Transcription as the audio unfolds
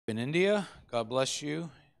in India, God bless you.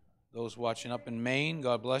 Those watching up in Maine,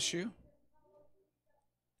 God bless you.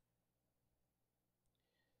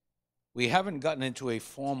 We haven't gotten into a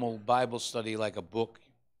formal Bible study like a book.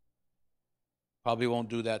 Probably won't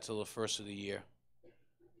do that till the first of the year.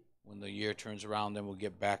 When the year turns around, then we'll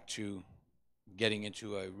get back to getting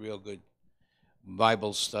into a real good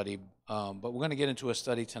Bible study. But we're going to get into a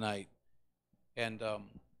study tonight. And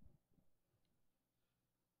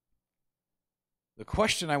the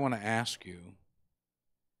question I want to ask you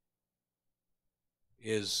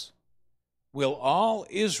is, will all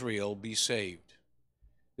Israel be saved?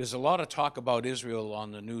 There's a lot of talk about Israel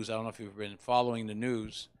on the news. I don't know if you've been following the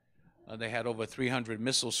news. They had over 300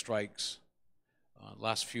 missile strikes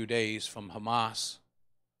last few days from Hamas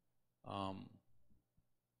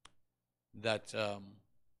that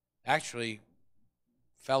actually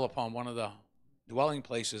fell upon one of the dwelling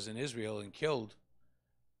places in Israel and killed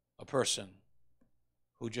a person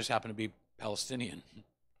who just happened to be Palestinian.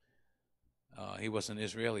 He wasn't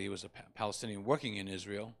Israeli. He was a Palestinian working in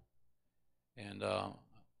Israel. And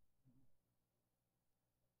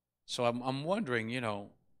so I'm wondering,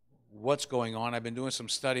 what's going on. I've been doing some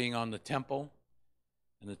studying on the temple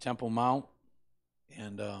and the Temple Mount.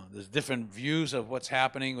 And there's different views of what's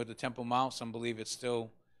happening with the Temple Mount. Some believe it's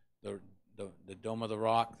still the Dome of the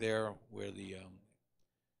Rock there where the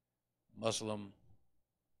Muslim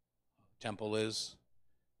temple is.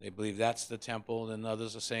 They believe that's the temple. And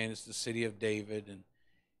others are saying it's the city of David. And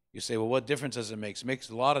you say, well, what difference does it make? It makes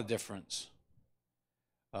a lot of difference.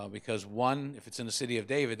 Because one, if it's in the city of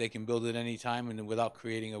David, they can build it any time and without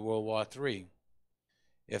creating a World War III.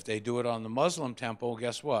 If they do it on the Muslim temple,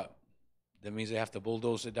 guess what? That means they have to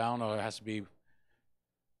bulldoze it down, or it has to be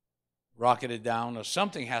rocketed down, or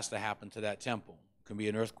something has to happen to that temple. It can be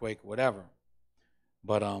an earthquake, whatever.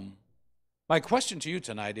 But my question to you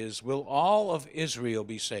tonight is, will all of Israel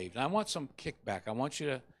be saved? And I want some kickback. I want you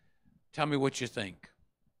to tell me what you think.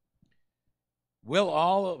 Will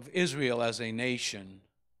all of Israel as a nation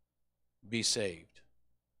be saved?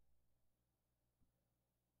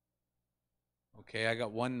 Okay, I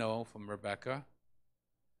got one no from Rebecca.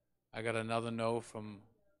 I got another no from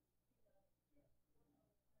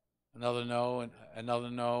another no and another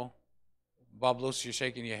no. Bob Luce, you're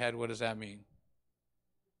shaking your head. What does that mean?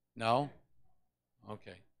 No?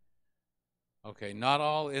 Okay. Okay, not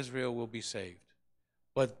all Israel will be saved.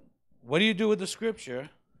 But what do you do with the scripture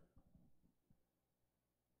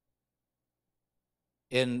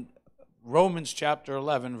in Romans chapter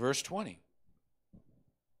 11, verse 20?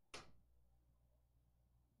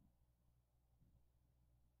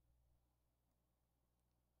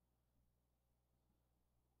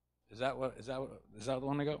 Is that the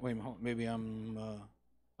one I got? Wait, maybe I'm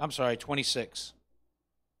sorry, 26.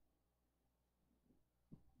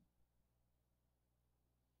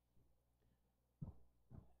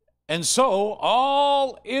 And so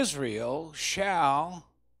all Israel shall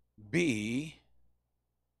be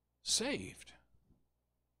saved.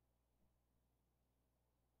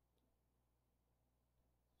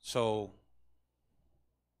 So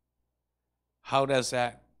how does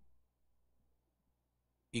that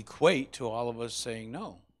equate to all of us saying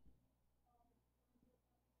no?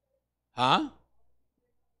 Huh?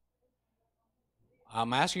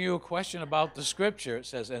 I'm asking you a question about the scripture. It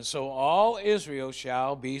says, and so all Israel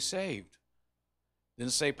shall be saved. It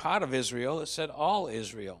didn't say part of Israel, it said all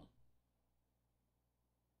Israel.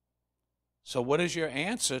 So what is your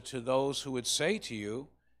answer to those who would say to you,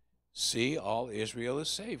 see, all Israel is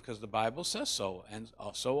saved, because the Bible says so, and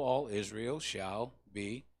so all Israel shall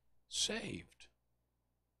be saved?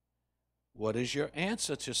 What is your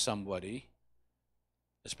answer to somebody,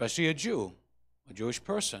 especially a Jew, a Jewish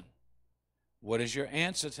person? What is your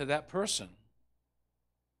answer to that person?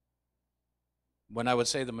 When I would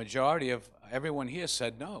say the majority of everyone here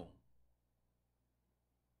said no.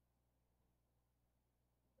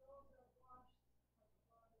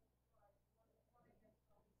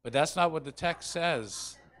 But that's not what the text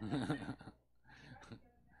says.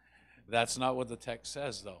 That's not what the text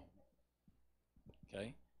says, though.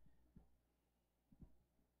 Okay?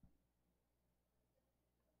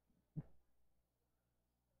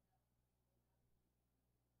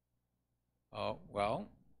 Oh, well,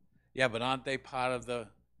 yeah, but aren't they part of the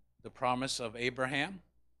promise of Abraham?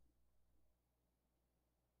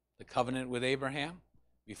 The covenant with Abraham?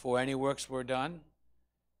 Before any works were done,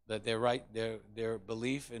 that their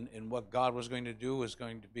belief in what God was going to do was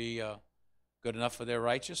going to be good enough for their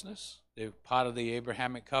righteousness? They're part of the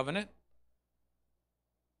Abrahamic covenant.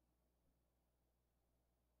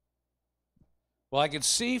 Well, I can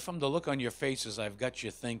see from the look on your faces, I've got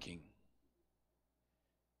you thinking.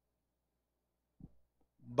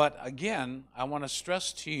 But again, I want to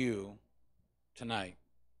stress to you tonight,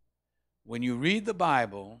 when you read the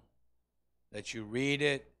Bible, that you read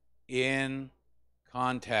it in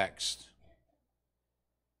context.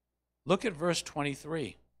 Look at verse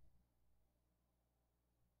 23.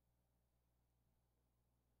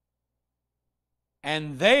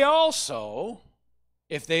 And they also,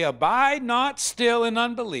 if they abide not still in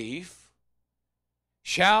unbelief,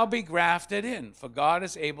 shall be grafted in, for God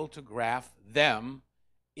is able to graft them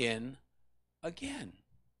in again.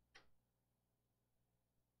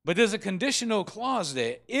 But there's a conditional clause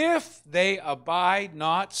there. If they abide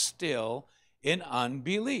not still in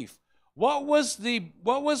unbelief. What was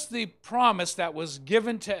the promise that was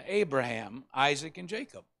given to Abraham, Isaac, and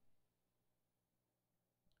Jacob?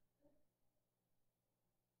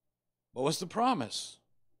 What was the promise?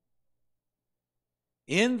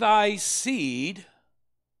 In thy seed,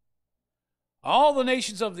 all the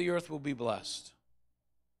nations of the earth will be blessed.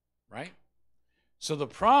 Right? So the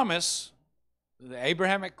promise, the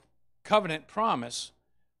Abrahamic covenant promise,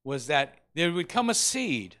 was that there would come a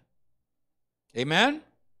seed. Amen?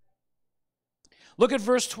 Look at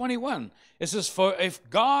verse 21. It says, for if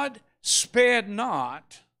God spared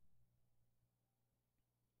not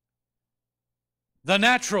the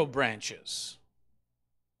natural branches.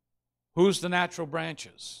 Who's the natural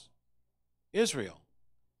branches? Israel.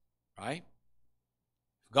 Right?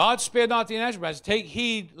 If God spared not the natural branches, take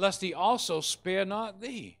heed lest he also spare not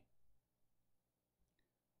thee.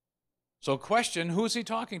 So question, who is he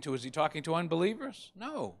talking to? Is he talking to unbelievers?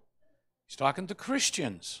 No. He's talking to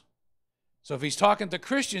Christians. So if he's talking to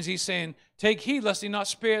Christians, he's saying, take heed lest he not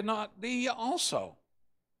spare not thee also.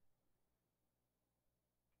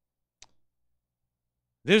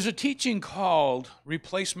 There's a teaching called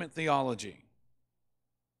replacement theology.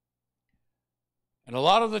 And a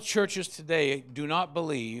lot of the churches today do not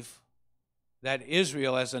believe that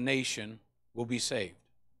Israel as a nation will be saved.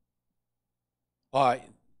 Or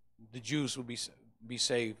the Jews will be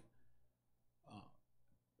saved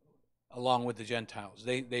along with the Gentiles.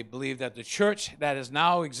 They believe that the church that is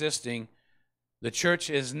now existing, the church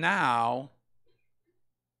is now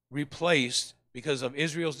replaced because of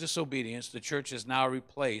Israel's disobedience. The church has now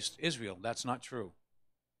replaced Israel. That's not true.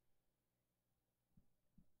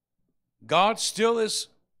 God still is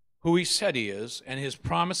who he said he is, and his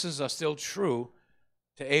promises are still true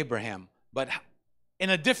to Abraham. But in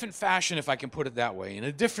a different fashion, if I can put it that way, in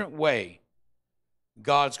a different way,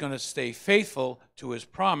 God's going to stay faithful to his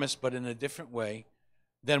promise, but in a different way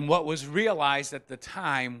than what was realized at the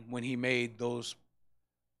time when he made those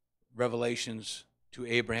revelations to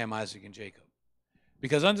Abraham, Isaac, and Jacob.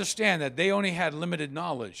 Because understand that they only had limited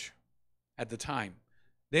knowledge at the time.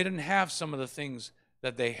 They didn't have some of the things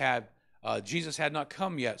that they had. Jesus had not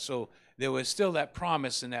come yet, so there was still that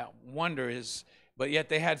promise and that wonder. But yet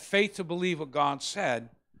they had faith to believe what God said,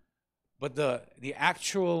 but the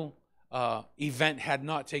actual event had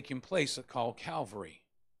not taken place called Calvary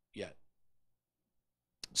yet.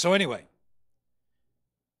 So anyway,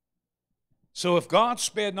 so if God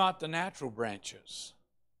spared not the natural branches,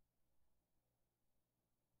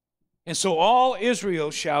 and so all Israel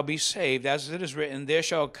shall be saved, as it is written, there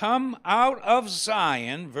shall come out of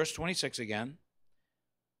Zion, verse 26 again,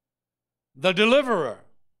 the deliverer,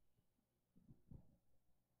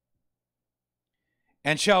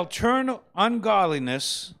 and shall turn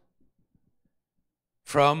ungodliness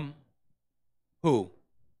from who?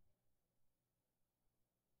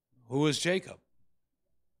 Who is Jacob?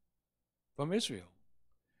 From Israel.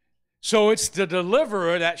 So it's the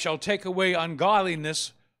deliverer that shall take away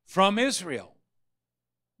ungodliness from Israel.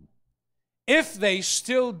 If they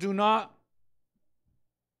still do not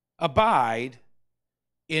abide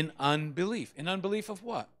in unbelief. In unbelief of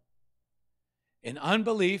what? In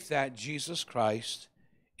unbelief that Jesus Christ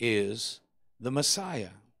is the Messiah.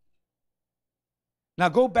 Now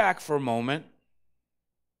go back for a moment.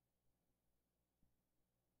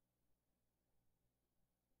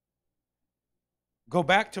 Go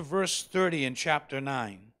back to verse 30 in chapter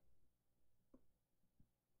 9.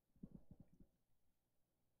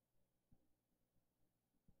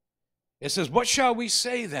 It says, what shall we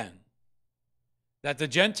say then? That the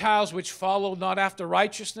Gentiles which follow not after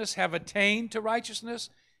righteousness have attained to righteousness,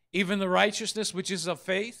 even the righteousness which is of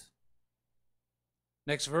faith?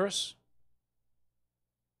 Next verse.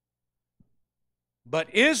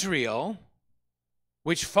 But Israel,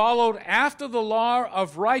 which followed after the law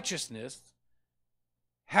of righteousness,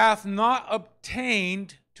 hath not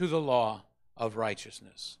obtained to the law of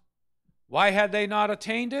righteousness. Why had they not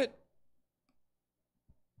attained it?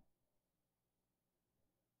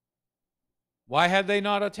 Why had they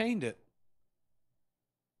not attained it?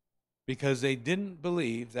 Because they didn't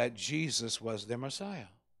believe that Jesus was their Messiah.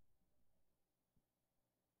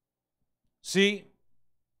 See,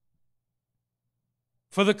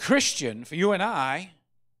 for the Christian, for you and I,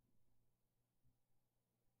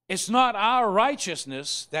 it's not our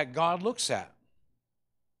righteousness that God looks at.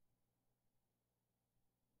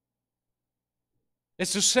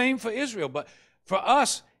 It's the same for Israel, but for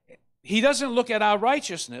us, He doesn't look at our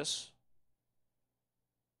righteousness,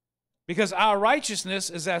 because our righteousness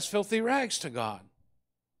is as filthy rags to God.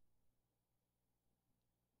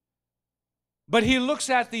 But He looks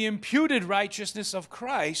at the imputed righteousness of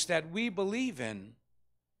Christ that we believe in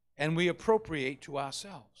and we appropriate to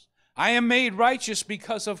ourselves. I am made righteous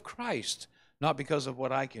because of Christ, not because of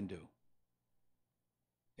what I can do.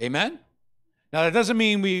 Amen? Now, that doesn't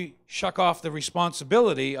mean we shuck off the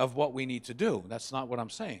responsibility of what we need to do. That's not what I'm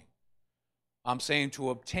saying. I'm saying to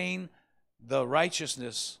obtain the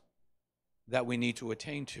righteousness that we need to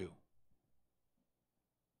attain to.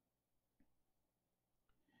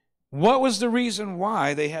 What was the reason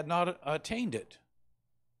why they had not attained it?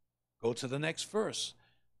 Go to the next verse.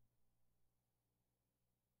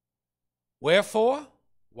 Wherefore?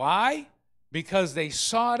 Why? Because they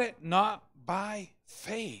sought it not by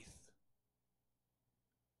faith.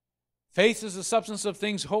 Faith is the substance of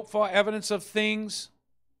things hoped for, evidence of things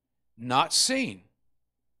not seen.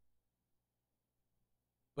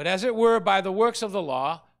 But as it were by the works of the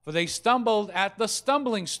law, for they stumbled at the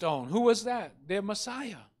stumbling stone. Who was that? Their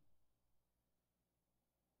Messiah.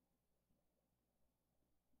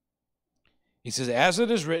 He says, as it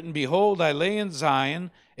is written, behold, I lay in Zion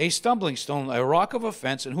a stumbling stone, a rock of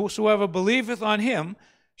offense, and whosoever believeth on him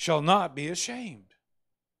shall not be ashamed.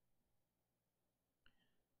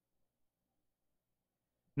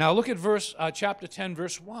 Now look at chapter 10,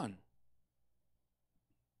 verse 1.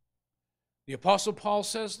 The Apostle Paul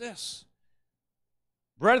says this,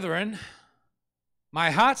 brethren, my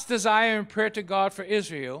heart's desire and prayer to God for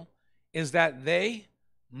Israel is that they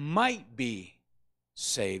might be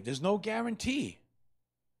saved. There's no guarantee.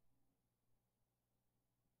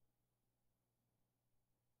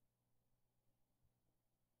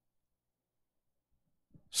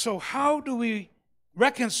 So how do we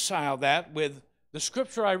reconcile that with the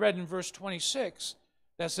scripture I read in verse 26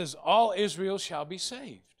 that says, all Israel shall be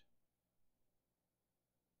saved?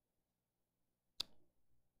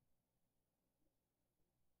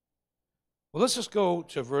 Well, let's just go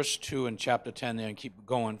to verse 2 in chapter 10 there and keep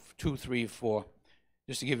going, 2, 3, 4,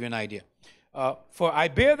 just to give you an idea. For I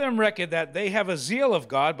bear them record that they have a zeal of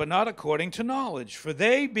God, but not according to knowledge. For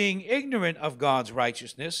they, being ignorant of God's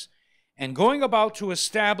righteousness, and going about to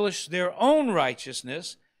establish their own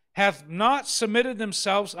righteousness, have not submitted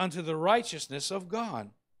themselves unto the righteousness of God.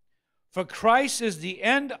 For Christ is the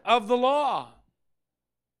end of the law.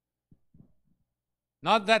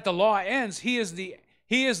 Not that the law ends, He is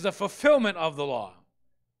the fulfillment of the law.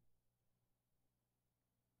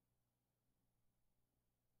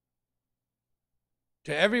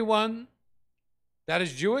 To everyone that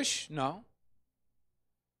is Jewish? No.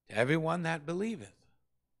 To everyone that believeth.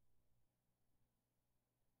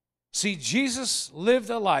 See, Jesus lived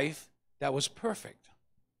a life that was perfect.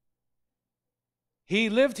 He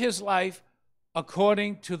lived His life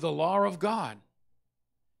according to the law of God.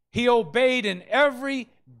 He obeyed in every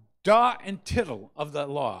dot and tittle of the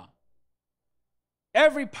law.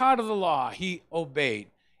 Every part of the law He obeyed,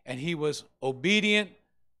 and He was obedient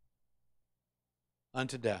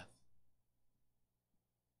unto death.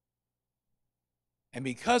 And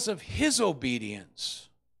because of His obedience,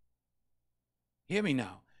 hear me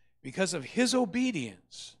now, because of His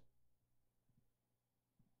obedience,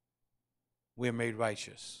 we're made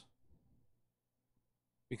righteous.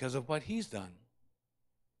 Because of what He's done.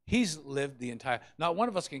 He's lived the entire... Not one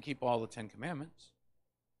of us can keep all the 10 Commandments.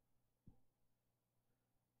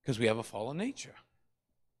 Because we have a fallen nature.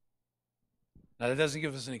 Now, that doesn't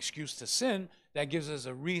give us an excuse to sin. That gives us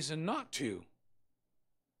a reason not to.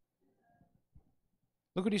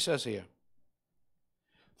 Look what he says here.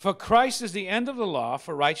 For Christ is the end of the law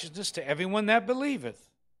for righteousness to everyone that believeth.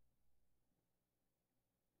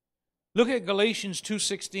 Look at Galatians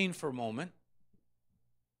 2:16 for a moment.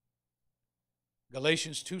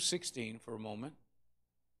 Galatians 2:16 for a moment.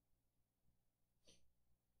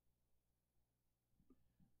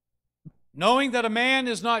 Knowing that a man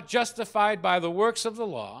is not justified by the works of the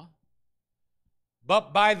law,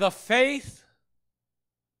 but by the faith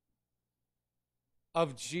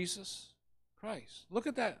of Jesus Christ. Look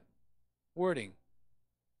at that wording.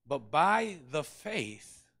 But by the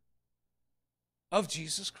faith of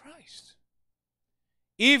Jesus Christ.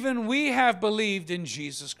 Even we have believed in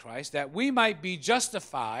Jesus Christ that we might be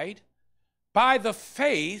justified by the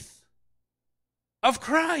faith of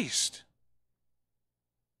Christ.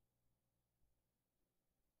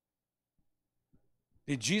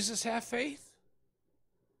 Did Jesus have faith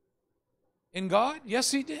in God?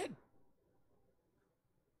 Yes, he did.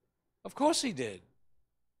 Of course he did.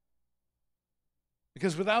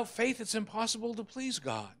 Because without faith, it's impossible to please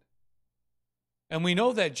God. And we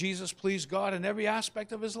know that Jesus pleased God in every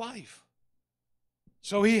aspect of his life.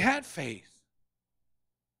 So he had faith.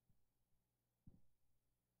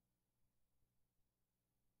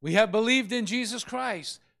 We have believed in Jesus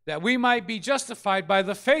Christ, that we might be justified by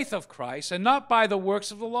the faith of Christ and not by the works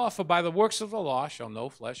of the law. For by the works of the law shall no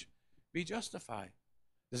flesh be justified.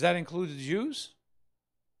 Does that include the Jews?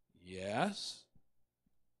 Yes.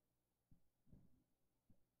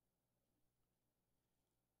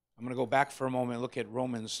 I'm going to go back for a moment and look at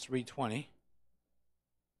Romans 3:20.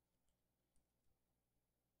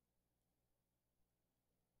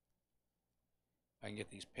 I can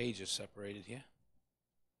get these pages separated here.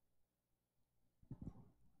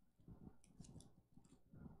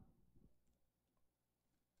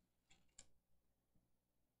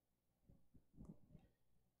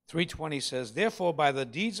 (3:20) says, "Therefore by the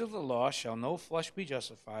deeds of the law shall no flesh be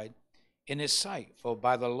justified in his sight, for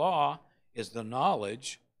by the law is the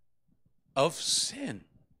knowledge of sin."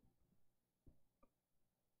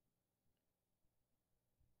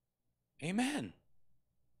 Amen.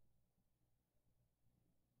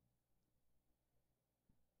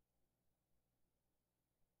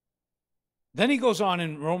 Then he goes on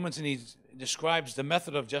in Romans and he describes the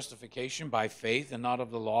method of justification by faith and not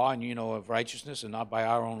of the law, and of righteousness and not by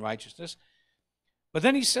our own righteousness. But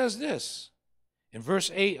then he says this in verse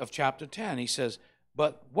 8 of chapter 10. He says,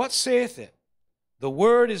 "But what saith it? The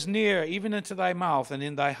word is near, even into thy mouth and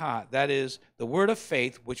in thy heart. That is, the word of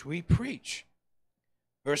faith which we preach."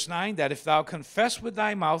 Verse 9, "That if thou confess with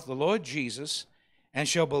thy mouth the Lord Jesus, and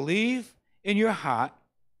shall believe in your heart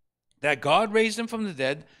that God raised him from the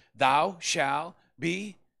dead, thou shalt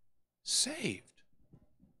be saved."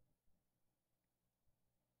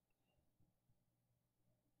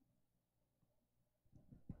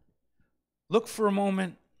 Look for a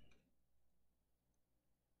moment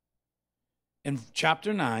in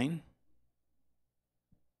chapter 9.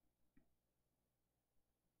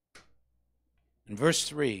 In verse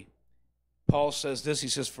 3, Paul says this. He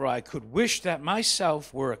says, "For I could wish that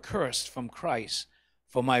myself were accursed from Christ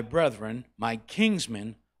for my brethren, my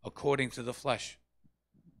kinsmen, according to the flesh."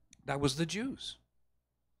 That was the Jews.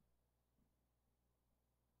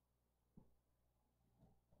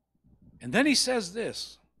 And then he says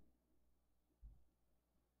this.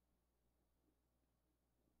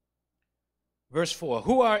 Verse 4,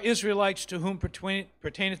 "Who are Israelites to whom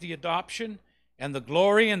pertaineth the adoption and the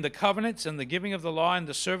glory and the covenants and the giving of the law and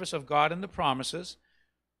the service of God and the promises,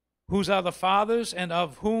 whose are the fathers, and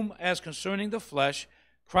of whom, as concerning the flesh,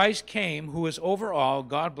 Christ came, who is over all,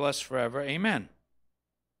 God bless forever. Amen.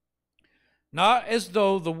 Not as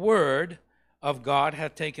though the word of God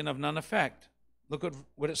hath taken of none effect." Look at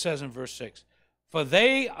what it says in verse 6. "For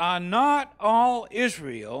they are not all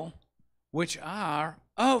Israel which are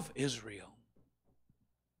of Israel."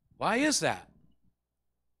 Why is that?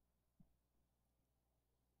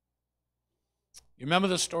 You remember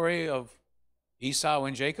the story of Esau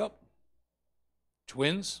and Jacob?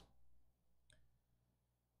 Twins?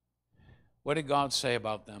 What did God say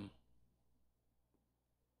about them?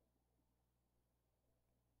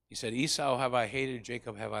 He said, "Esau have I hated,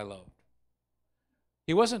 Jacob have I loved."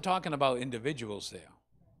 He wasn't talking about individuals there.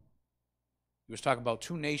 He was talking about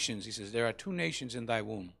two nations. He says, "There are two nations in thy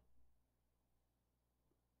womb."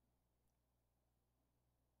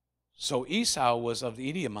 So Esau was of the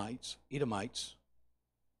Edomites,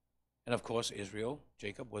 and of course Israel.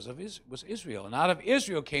 Jacob was Israel, and out of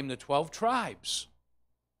Israel came the 12 tribes.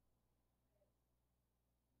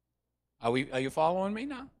 Are you following me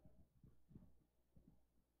now?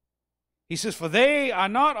 He says, "For they are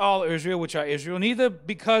not all Israel which are Israel, neither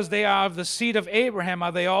because they are of the seed of Abraham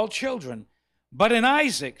are they all children, but in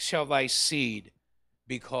Isaac shall thy seed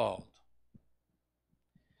be called.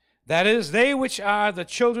 That is, they which are the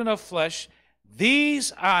children of flesh,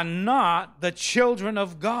 these are not the children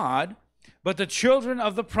of God, but the children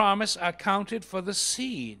of the promise are counted for the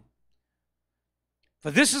seed.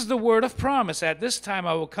 For this is the word of promise, at this time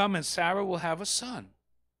I will come, and Sarah will have a son."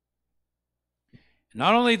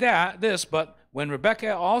 Not only this, but when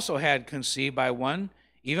Rebekah also had conceived by one,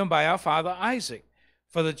 even by our father Isaac.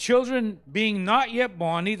 For the children being not yet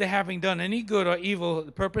born, neither having done any good or evil,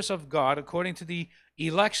 the purpose of God, according to the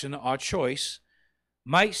election or choice,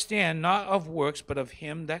 might stand not of works, but of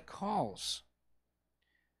him that calls.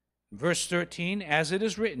 Verse 13, "As it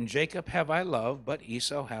is written, Jacob have I loved, but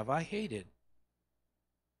Esau have I hated."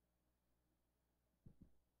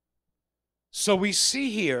 So we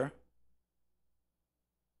see here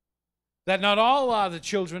that not all are the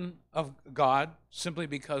children of God simply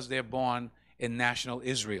because they're born in national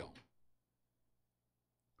Israel.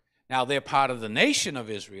 Now, they're part of the nation of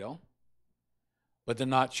Israel, but they're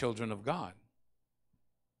not children of God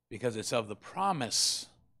because it's of the promise.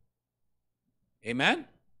 Amen?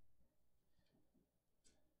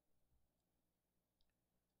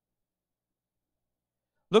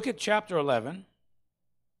 Look at chapter 11.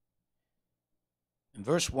 In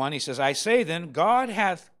verse 1, he says, I say then, God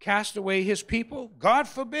hath cast away his people? God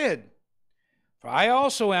forbid. For I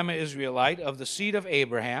also am an Israelite of the seed of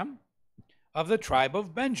Abraham, of the tribe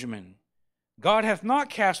of Benjamin. God hath not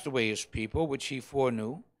cast away his people, which he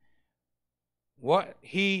foreknew. What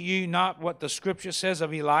he ye not what the scripture says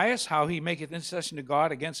of Elias, how he maketh intercession to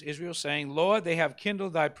God against Israel, saying, Lord, they have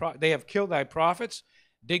killed thy prophets,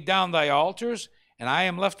 dig down thy altars, and I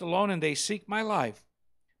am left alone, and they seek my life.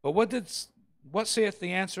 But what saith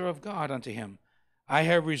the answer of God unto him? I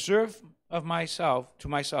have reserved to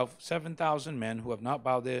myself 7,000 men who have not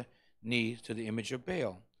bowed their knees to the image of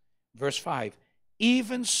Baal. Verse 5,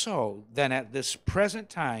 even so, then at this present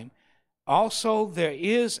time, also there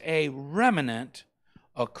is a remnant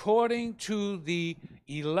according to the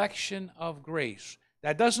election of grace.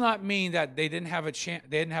 That does not mean that they didn't have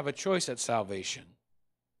a choice at salvation.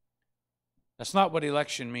 That's not what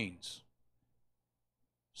election means.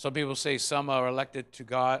 Some people say some are elected to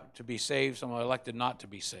God to be saved, some are elected not to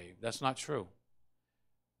be saved. That's not true.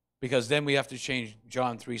 Because then we have to change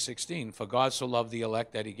John 3:16. For God so loved the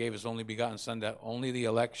elect that he gave his only begotten Son, that only the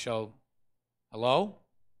elect shall... Hello?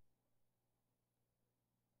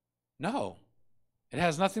 No. It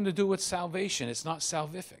has nothing to do with salvation. It's not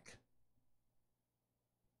salvific.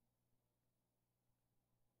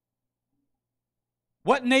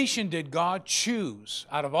 What nation did God choose?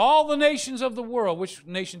 Out of all the nations of the world, which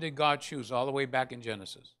nation did God choose all the way back in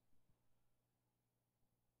Genesis?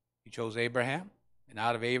 He chose Abraham, and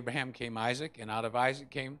out of Abraham came Isaac, and out of Isaac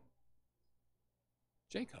came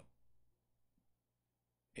Jacob.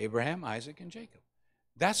 Abraham, Isaac, and Jacob.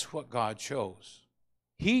 That's what God chose.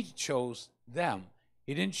 He chose them.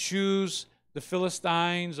 He didn't choose the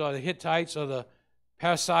Philistines or the Hittites or the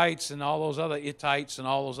Perizzites and all those other Hittites and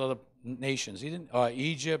all those other nations. He didn't, or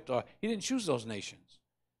Egypt, or he didn't choose those nations.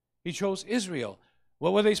 He chose Israel.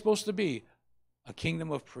 What were they supposed to be? A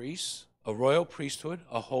kingdom of priests, a royal priesthood,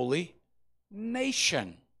 a holy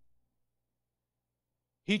nation.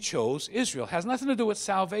 He chose Israel. It has nothing to do with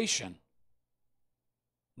salvation.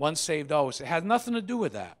 Once saved, always. It has nothing to do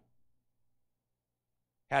with that.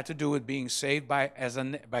 It had to do with being saved by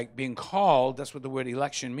being called. That's what the word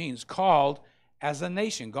election means. Called as a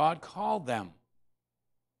nation. God called them.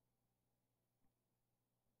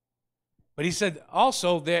 But he said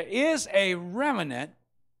also there is a remnant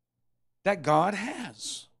that God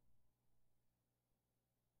has.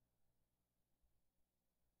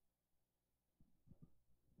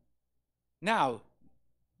 Now,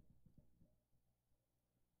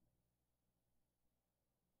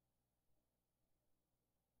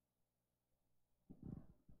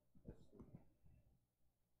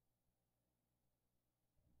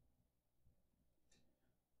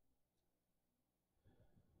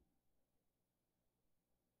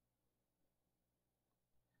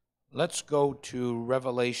 let's go to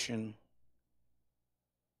Revelation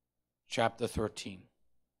chapter 13.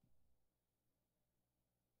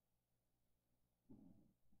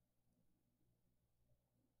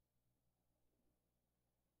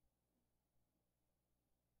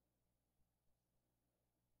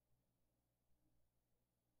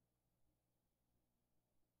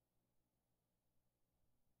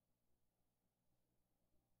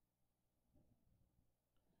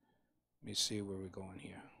 Let me see where we're going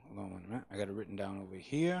here. Hold on a minute. I got it written down over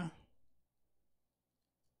here.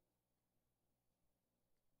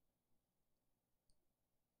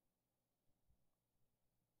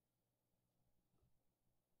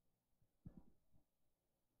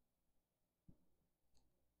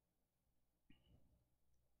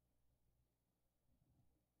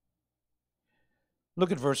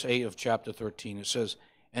 Look at verse 8 of chapter 13. It says,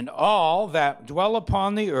 and all that dwell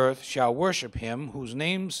upon the earth shall worship him, whose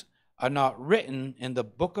names are not written in the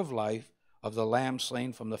book of life of the Lamb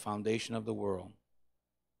slain from the foundation of the world.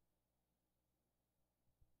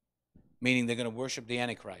 Meaning they're going to worship the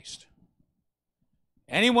Antichrist.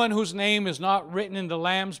 Anyone whose name is not written in the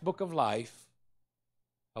Lamb's book of life,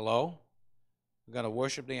 hello? We're going to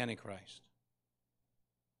worship the Antichrist.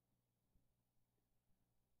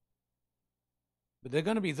 But there are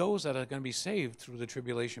going to be those that are going to be saved through the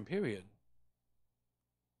tribulation period.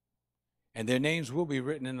 And their names will be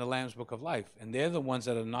written in the Lamb's book of life. And they're the ones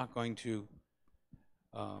that are not going to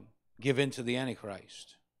give in to the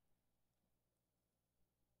Antichrist.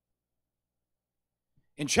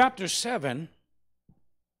 In chapter 7,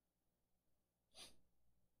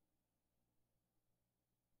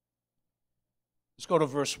 let's go to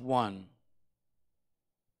verse 1.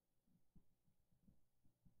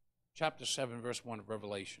 Chapter 7, verse 1 of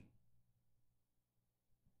Revelation.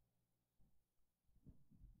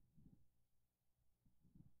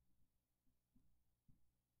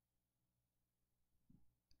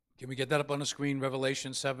 Can we get that up on the screen?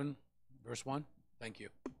 Revelation 7, verse 1. Thank you.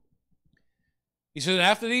 He says,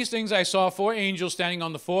 after these things I saw 4 angels standing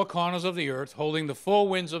on the 4 corners of the earth, holding the 4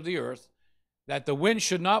 winds of the earth, that the wind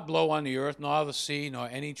should not blow on the earth, nor the sea, nor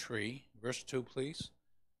any tree. Verse 2, please.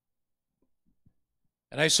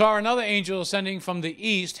 And I saw another angel ascending from the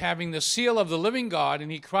east, having the seal of the living God,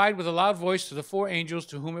 and he cried with a loud voice to the 4 angels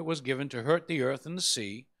to whom it was given to hurt the earth and the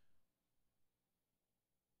sea,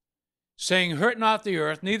 saying, hurt not the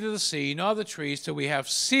earth, neither the sea, nor the trees, till we have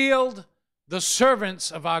sealed the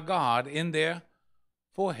servants of our God in their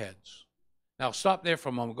foreheads. Now stop there for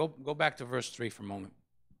a moment. Go back to verse 3 for a moment.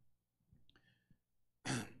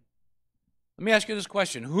 Let me ask you this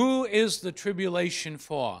question. Who is the tribulation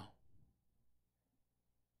for?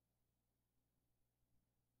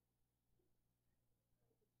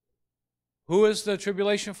 Who is the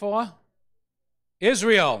tribulation for?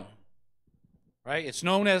 Israel. Right? It's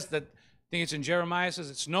known as I think it's in Jeremiah, it says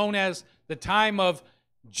it's known as the time of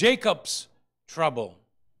Jacob's trouble.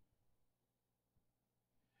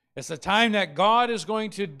 It's the time that God is going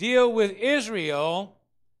to deal with Israel.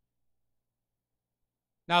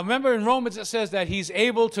 Now remember in Romans it says that he's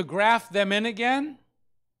able to graft them in again.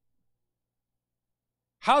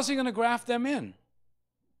 How's he going to graft them in?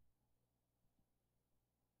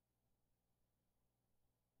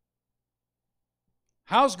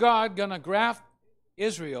 How's God going to graft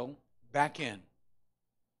Israel back in?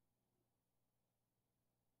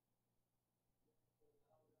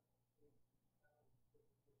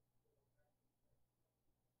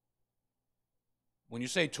 When you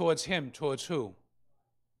say towards him, towards who?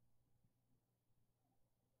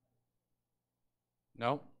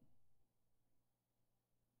 No.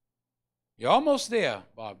 You're almost there,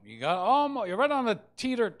 Bob. You're right on the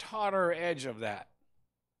teeter-totter edge of that.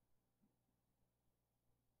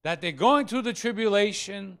 That they're going through the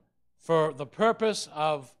tribulation for the purpose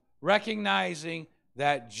of recognizing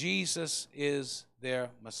that Jesus is their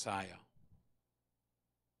Messiah.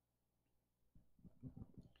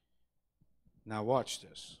 Now watch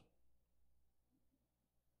this.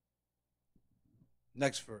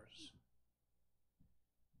 Next verse.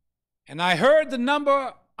 And I heard the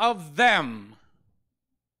number of them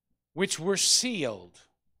which were sealed.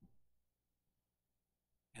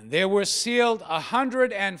 And there were sealed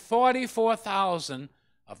 144,000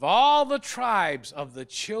 of all the tribes of the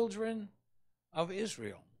children of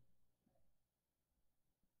Israel.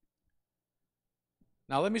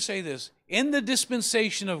 Now let me say this. In the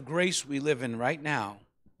dispensation of grace we live in right now,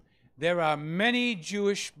 there are many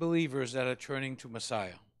Jewish believers that are turning to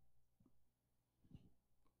Messiah.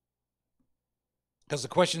 Because the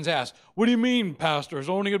question's asked, what do you mean, Pastor? Is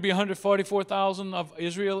only going to be 144,000 of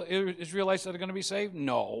Israelites that are going to be saved?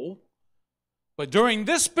 No. But during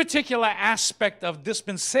this particular aspect of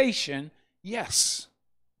dispensation, yes.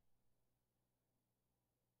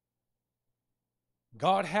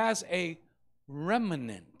 God has a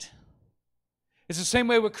remnant. It's the same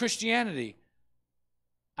way with Christianity.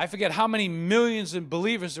 I forget how many millions of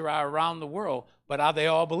believers there are around the world, but are they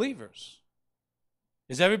all believers?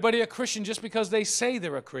 Is everybody a Christian just because they say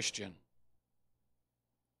they're a Christian?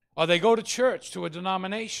 Or they go to church, to a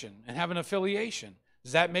denomination, and have an affiliation.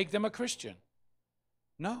 Does that make them a Christian?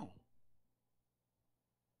 No.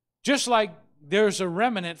 Just like there's a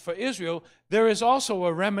remnant for Israel, there is also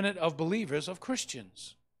a remnant of believers, of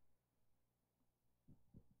Christians.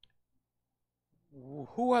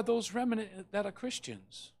 Who are those remnant that are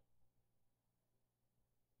Christians?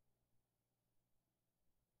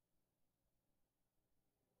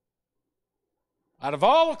 Out of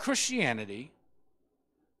all of Christianity,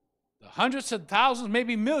 the hundreds of thousands,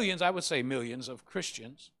 maybe millions, I would say millions of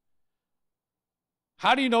Christians,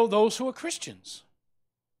 how do you know those who are Christians?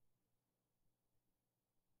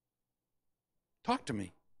 Talk to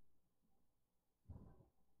me.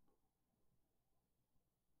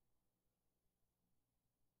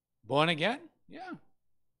 Born again? Yeah.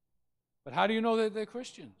 But how do you know that they're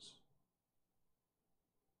Christians?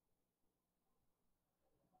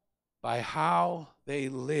 By how they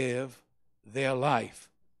live their life.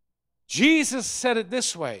 Jesus said it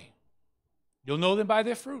this way. You'll know them by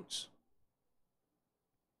their fruits.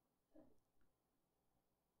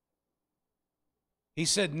 He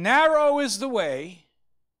said, narrow is the way,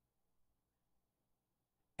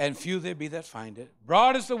 and few there be that find it.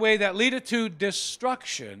 Broad is the way that leadeth to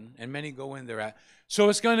destruction, and many go in thereat. So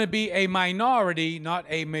it's going to be a minority, not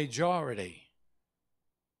a majority.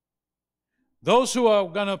 Those who are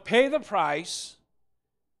going to pay the price,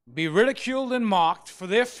 be ridiculed and mocked for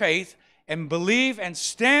their faith, and believe and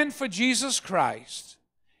stand for Jesus Christ,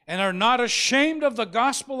 and are not ashamed of the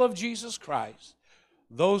gospel of Jesus Christ,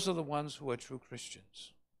 those are the ones who are true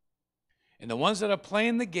Christians. And the ones that are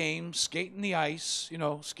playing the game, skating the ice,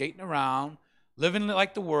 skating around, living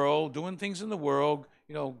like the world, doing things in the world,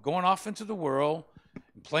 going off into the world,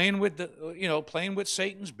 playing with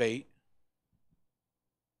Satan's bait.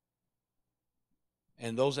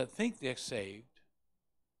 And those that think they're saved,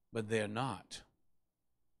 but they're not.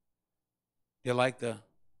 They're like the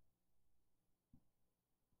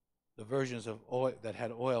versions of oil that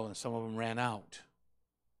had oil, and some of them ran out.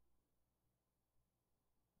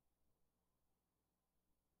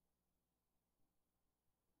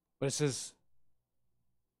 But it says,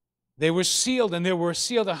 they were sealed, and there were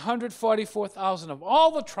sealed 144,000 of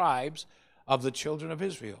all the tribes of the children of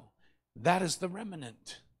Israel. That is the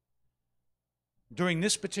remnant. During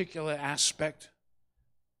this particular aspect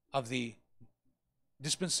of the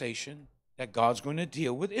dispensation that God's going to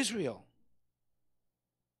deal with Israel.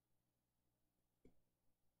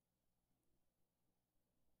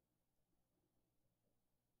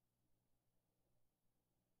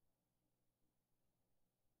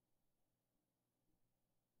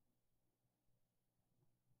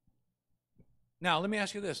 Now, let me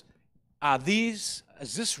ask you this. Is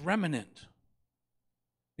this remnant,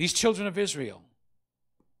 these children of Israel,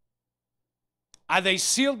 are they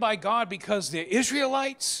sealed by God because they're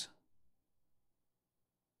Israelites?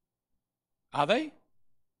 Are they?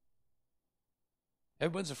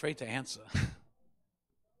 Everyone's afraid to answer.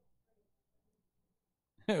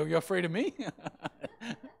 You're afraid of me?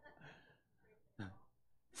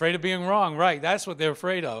 Afraid of being wrong, right. That's what they're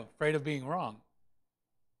afraid of being wrong.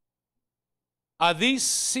 Are these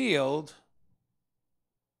sealed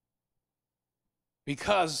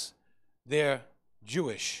because they're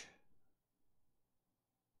Jewish?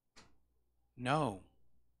 No.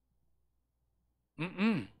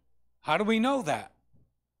 How do we know that?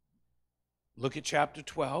 Look at chapter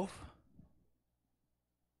 12.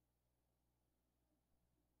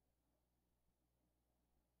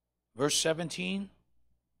 Verse 17.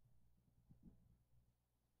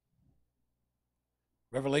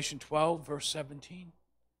 Revelation 12, verse 17.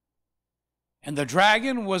 And the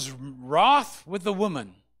dragon was wroth with the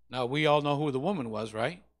woman. Now, we all know who the woman was,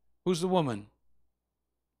 right? Who's the woman?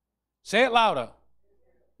 Say it louder.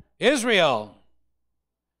 Israel.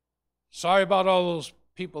 Sorry about all those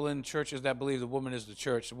people in churches that believe the woman is the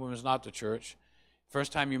church. The woman is not the church.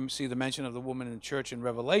 First time you see the mention of the woman in church in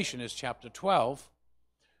Revelation is chapter 12,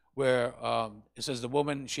 where it says the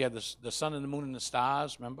woman, she had the sun and the moon and the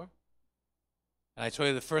stars, remember? And I told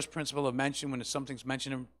you the first principle of mention, when something's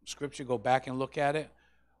mentioned in Scripture, go back and look at it.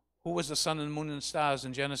 Who was the sun and the moon and the stars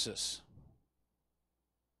in Genesis?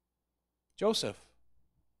 Joseph.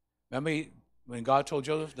 Remember when God told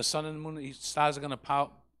Joseph, the sun and the moon and the stars are going to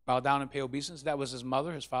bow down and pay obeisance? That was his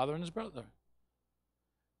mother, his father, and his brother.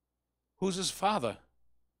 Who's his father?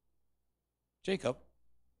 Jacob.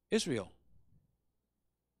 Israel.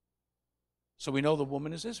 So we know the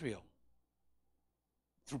woman is Israel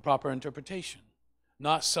through proper interpretation.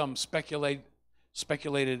 Not some speculated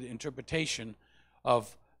interpretation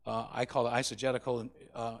of, I call it eisegetical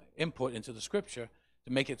input into the Scripture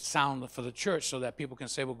to make it sound for the church so that people can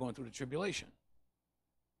say we're going through the tribulation.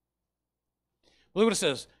 Look what it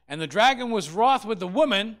says. And the dragon was wroth with the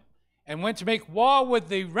woman and went to make war with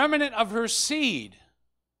the remnant of her seed.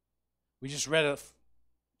 We just read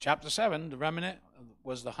chapter 7, the remnant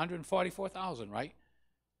was the 144,000, right?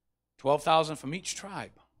 12,000 from each tribe.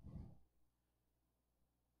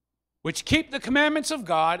 Which keep the commandments of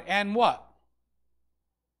God and what?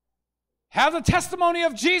 Have the testimony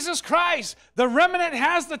of Jesus Christ. The remnant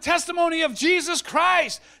has the testimony of Jesus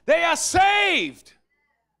Christ. They are saved.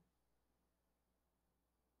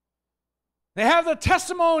 They have the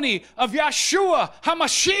testimony of Yeshua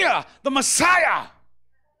HaMashiach, the Messiah.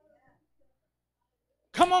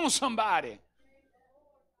 Come on, somebody.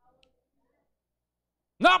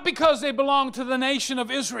 Not because they belong to the nation of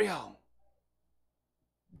Israel,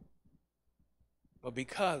 but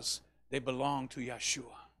because they belong to Yeshua.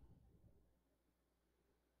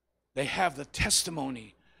 They have the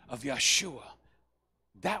testimony of Yeshua.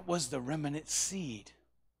 That was the remnant seed.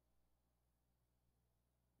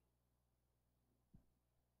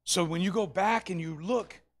 So when you go back and you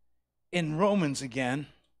look in Romans again,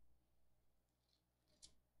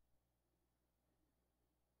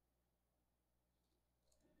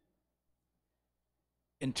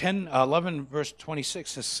 in 11 verse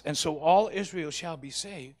 26 says, and so all Israel shall be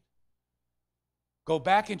saved. Go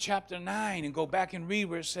back in chapter 9 and go back and read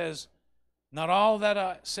where it says, not all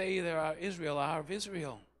that say there are Israel are of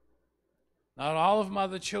Israel. Not all of them are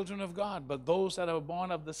the children of God, but those that are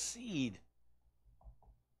born of the seed.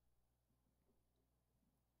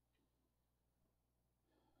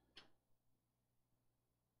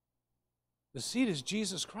 The seed is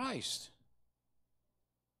Jesus Christ.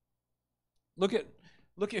 Look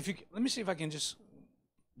if you let me see if I can just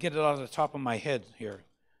get it out of the top of my head here.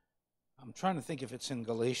 I'm trying to think if it's in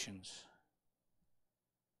Galatians.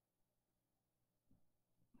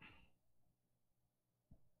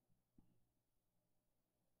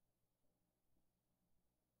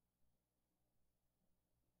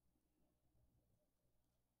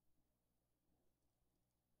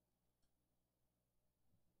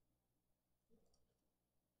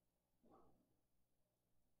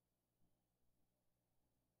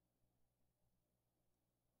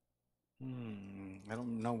 I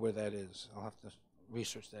don't know where that is. I'll have to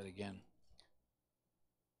research that again.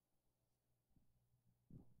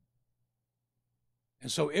 And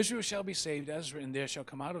so Israel shall be saved, as written, there shall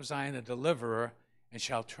come out of Zion a deliverer, and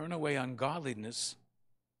shall turn away ungodliness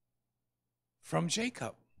from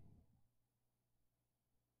Jacob.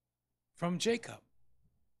 From Jacob.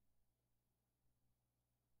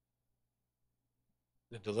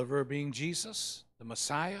 The deliverer being Jesus, the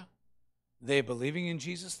Messiah. They believing in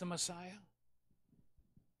Jesus, the Messiah.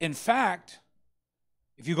 In fact,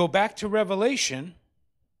 if you go back to Revelation,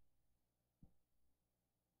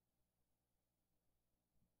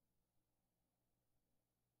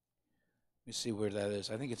 let me see where that is.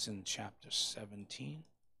 I think it's in chapter 17.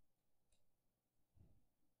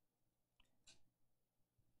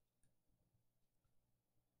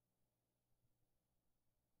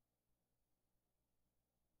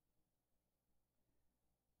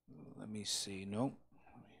 Let me see. Nope.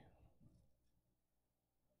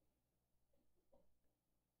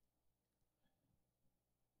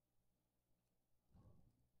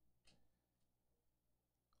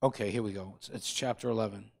 Okay, here we go. It's chapter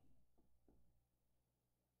 11.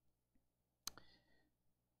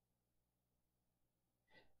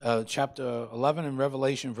 Chapter 11 in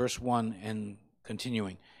Revelation, verse 1, and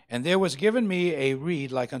continuing. And there was given me a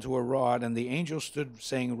reed like unto a rod, and the angel stood,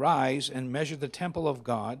 saying, Rise, and measure the temple of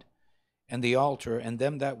God, and the altar, and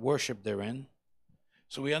them that worship therein.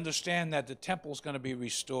 So we understand that the temple is going to be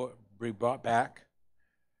restored, be brought back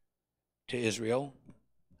to Israel.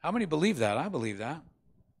 How many believe that? I believe that.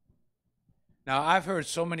 Now, I've heard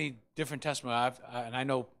so many different testimonies, and I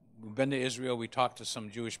know we've been to Israel, we talked to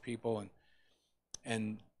some Jewish people,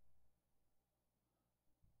 and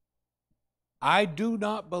I do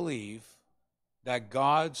not believe that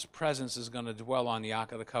God's presence is going to dwell on the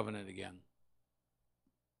Ark of the Covenant again.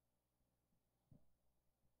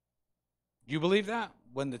 Do you believe that?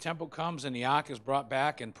 When the temple comes and the Ark is brought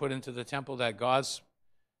back and put into the temple, that God's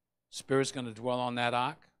Spirit's going to dwell on that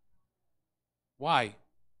Ark? Why?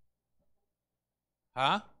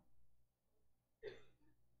 Huh?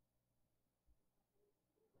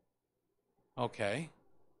 Okay.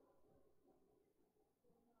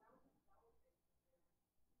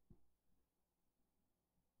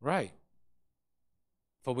 Right.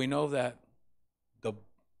 For we know that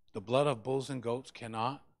the blood of bulls and goats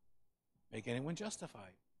cannot make anyone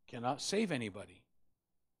justified, cannot save anybody.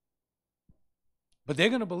 But they're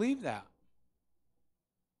going to believe that.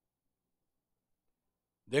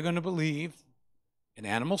 They're going to believe in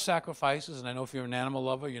animal sacrifices, and I know if you're an animal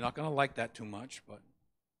lover, you're not going to like that too much, but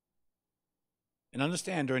and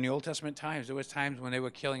understand, during the Old Testament times, there was times when they were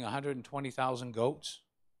killing 120,000 goats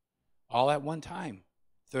all at one time,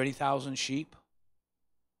 30,000 sheep.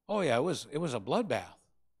 Oh yeah, it was a bloodbath.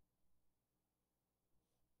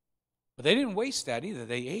 But they didn't waste that either.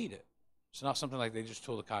 They ate it. It's not something like they just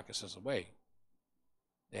threw the carcasses away.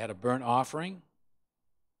 They had a burnt offering.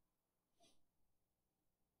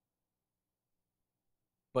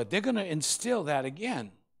 But they're going to instill that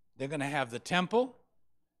again. They're going to have the temple.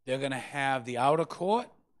 They're going to have the outer court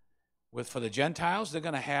for the Gentiles. They're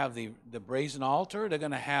going to have the brazen altar. They're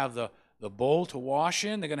going to have the bowl to wash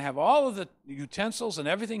in. They're going to have all of the utensils and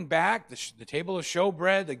everything back, the table of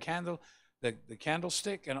showbread, the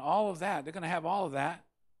candlestick, and all of that. They're going to have all of that.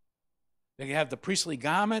 They're going to have the priestly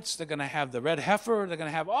garments. They're going to have the red heifer. They're going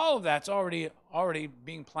to have all of that. It's already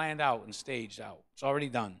being planned out and staged out. It's already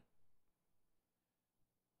done.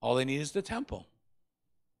 All they need is the temple.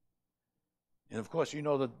 And of course, you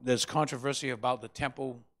know that there's controversy about the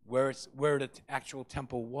temple, where the actual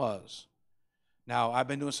temple was. Now, I've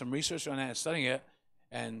been doing some research on that and studying it,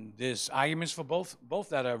 and there's arguments for both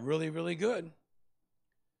that are really, really good.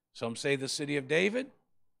 Some say the city of David.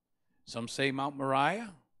 Some say Mount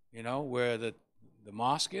Moriah, where the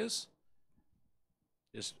mosque is.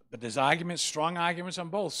 But there's arguments, strong arguments on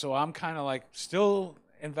both. So I'm kind of like still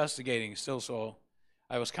investigating still. So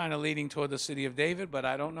I was kind of leaning toward the city of David, but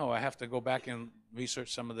I don't know. I have to go back and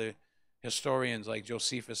research some of the historians like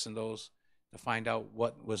Josephus and those to find out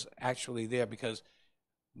what was actually there, because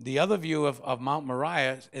the other view of Mount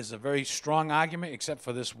Moriah is a very strong argument, except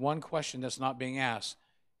for this one question that's not being asked.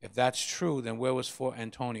 If that's true, then where was Fort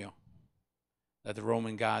Antonio that the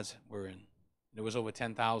Roman guards were in? There was over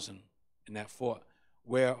 10,000 in that fort.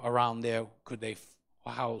 Where around there could they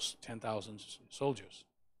house 10,000 soldiers?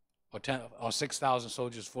 Or 6,000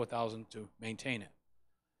 soldiers, 4,000 to maintain it?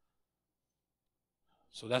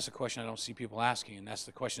 So that's a question I don't see people asking, and that's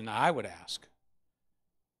the question that I would ask.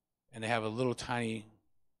 And they have a little tiny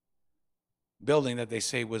building that they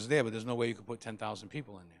say was there, but there's no way you could put 10,000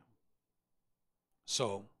 people in there.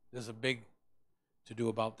 So there's a big to do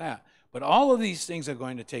about that. But all of these things are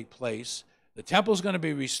going to take place. The temple's going to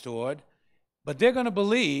be restored, but they're going to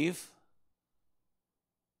believe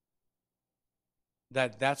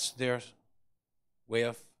that that's their way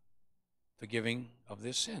of forgiving of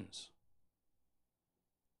their sins.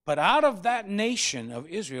 But out of that nation of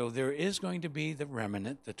Israel, there is going to be the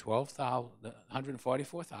remnant, the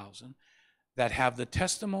 144,000, that have the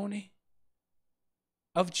testimony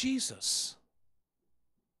of Jesus,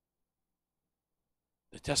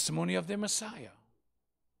 the testimony of their Messiah.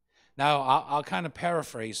 Now, I'll kind of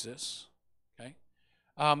paraphrase this. Okay,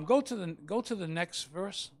 go to the next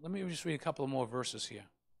verse. Let me just read a couple more verses here.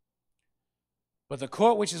 But the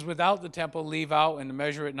court which is without the temple leave out, and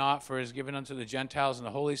measure it not, for it is given unto the Gentiles in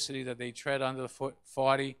the holy city, that they tread under the foot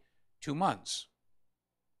 42 months,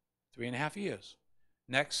 3.5 years.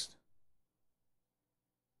 Next.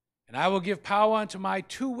 And I will give power unto my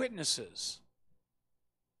 2 witnesses.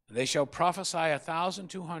 And they shall prophesy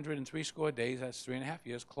 1,260 days, that's 3.5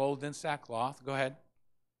 years, clothed in sackcloth. Go ahead.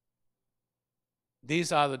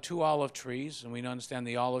 These are the 2 olive trees, and we understand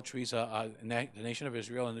the olive trees are the nation of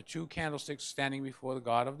Israel, and the 2 candlesticks standing before the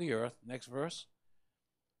God of the earth. Next verse.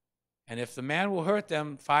 And if the man will hurt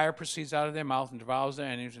them, fire proceeds out of their mouth and devours their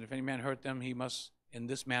enemies, and if any man hurt them, he must in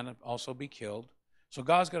this manner also be killed. So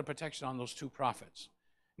God's got a protection on those 2 prophets.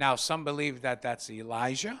 Now, some believe that that's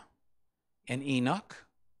Elijah and Enoch,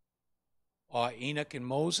 or Enoch and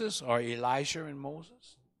Moses, or Elijah and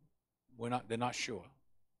Moses. They're not sure.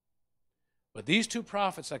 But these 2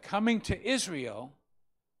 prophets are coming to Israel,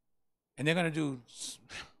 and they're going to do,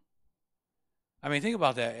 I mean, think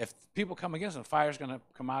about that. If people come against them, fire's going to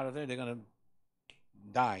come out of there, they're going to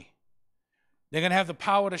die. They're going to have the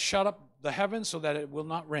power to shut up the heavens so that it will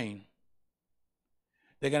not rain.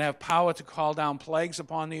 They're going to have power to call down plagues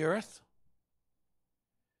upon the earth.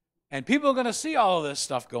 And people are going to see all of this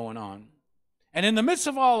stuff going on. And in the midst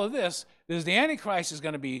of all of this, there's the Antichrist is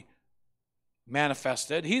going to be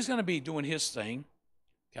manifested. He's going to be doing his thing.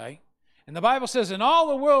 Okay? And the Bible says, and all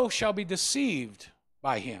the world shall be deceived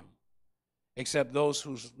by him, except those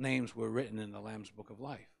whose names were written in the Lamb's book of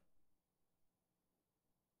life.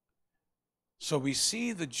 So we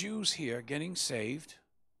see the Jews here getting saved,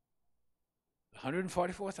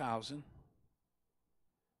 144,000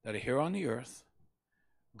 that are here on the earth,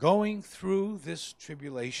 going through this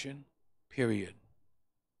tribulation period.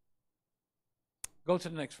 Go to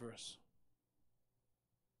the next verse.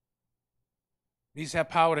 These have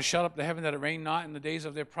power to shut up the heaven that it rain not in the days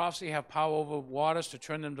of their prophecy, have power over waters to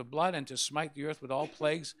turn them to blood, and to smite the earth with all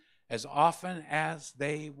plagues as often as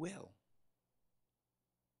they will.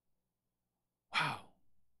 Wow.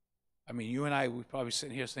 I mean, you and I would probably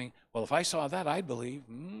sitting here saying, well, if I saw that, I'd believe.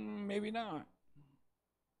 Maybe not.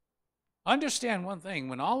 Understand one thing.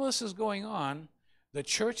 When all this is going on, the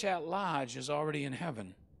church at large is already in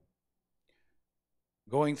heaven,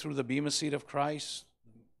 going through the bema seat of Christ.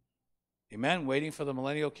 Amen. Waiting for the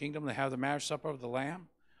millennial kingdom to have the marriage supper of the Lamb.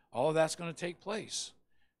 All of that's going to take place.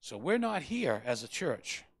 So we're not here as a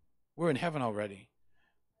church. We're in heaven already.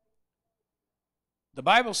 The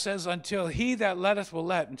Bible says, until he that letteth will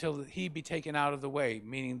let, until he be taken out of the way,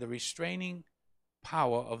 meaning the restraining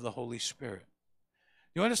power of the Holy Spirit.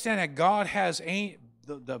 You understand that God has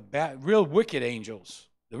the real wicked angels,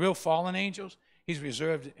 the real fallen angels, he's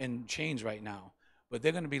reserved in chains right now, but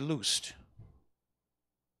they're going to be loosed.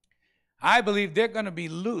 I believe they're going to be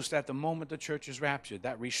loosed at the moment the church is raptured.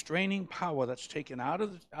 That restraining power that's taken out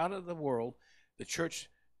of the world, the church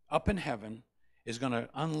up in heaven is going to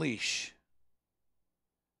unleash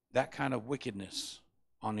that kind of wickedness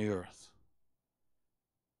on the earth.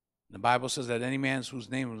 The Bible says that any man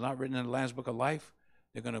whose name was not written in the Lamb's book of life,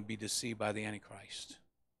 they're going to be deceived by the Antichrist.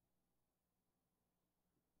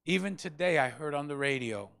 Even today, I heard on the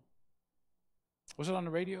radio. Was it on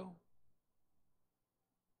the radio?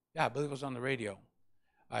 Yeah, I believe it was on the radio.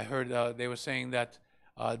 I heard they were saying that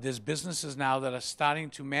there's businesses now that are starting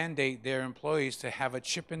to mandate their employees to have a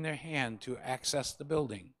chip in their hand to access the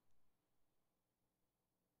building.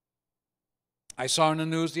 I saw in the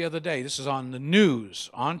news the other day, this is on the news,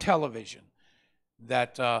 on television,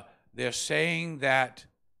 that they're saying that,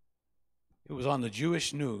 it was on the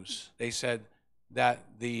Jewish news, they said that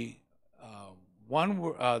the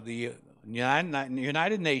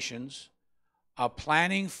United Nations are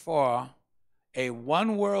planning for a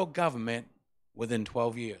one world government within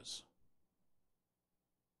 12 years.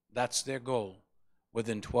 That's their goal,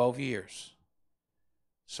 within 12 years.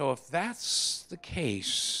 So if that's the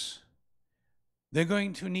case, they're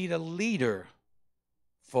going to need a leader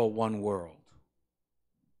for one world.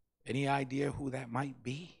 Any idea who that might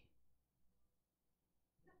be?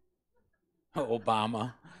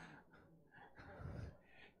 Obama.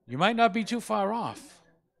 You might not be too far off.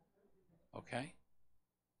 Okay.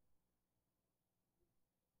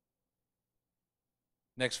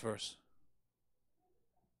 Next verse.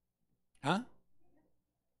 Huh?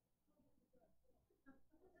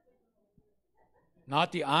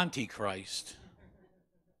 Not the Antichrist.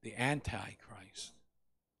 The Antichrist.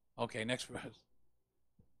 Okay, next verse.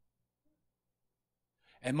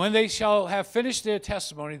 And when they shall have finished their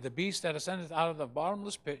testimony, the beast that ascendeth out of the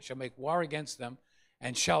bottomless pit shall make war against them,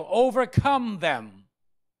 and shall overcome them,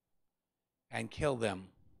 and kill them.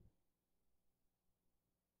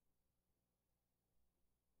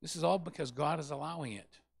 This is all because God is allowing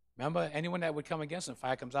it. Remember, anyone that would come against them,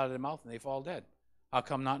 fire comes out of their mouth and they fall dead. How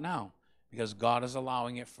come not now? Because God is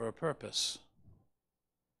allowing it for a purpose.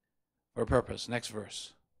 For a purpose. Next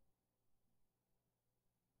verse.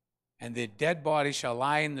 And their dead bodies shall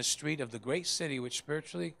lie in the street of the great city, which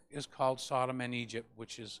spiritually is called Sodom and Egypt,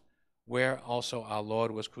 which is where also our Lord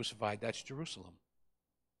was crucified. That's Jerusalem.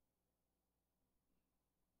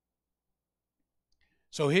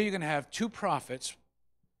 So here you're going to have two prophets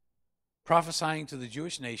prophesying to the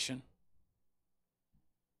Jewish nation.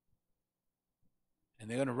 And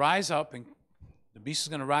they're going to rise up, and the beast is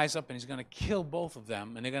going to rise up, and he's going to kill both of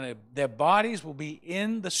them. And their bodies will be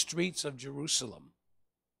in the streets of Jerusalem,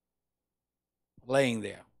 laying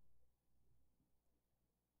there.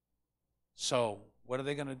 So, what are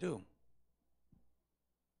they going to do?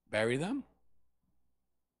 Bury them?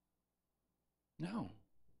 No.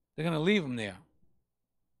 They're going to leave them there.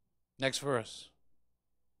 Next verse.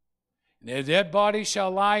 And their dead bodies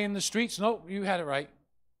shall lie in the streets. Nope, you had it right.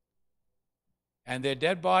 And their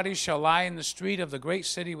dead bodies shall lie in the street of the great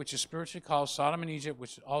city, which is spiritually called Sodom and Egypt,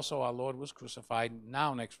 which also our Lord was crucified.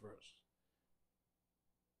 Now, next verse.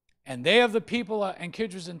 And they of the people and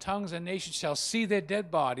kindreds and tongues and nations shall see their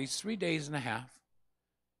dead bodies 3 days and a half,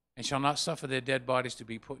 and shall not suffer their dead bodies to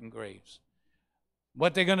be put in graves.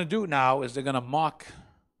 What they're going to do now is they're going to mock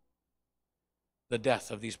the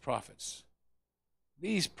death of these prophets.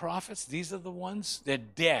 These prophets, these are the ones, they're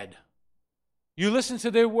dead. You listen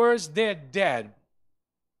to their words, they're dead.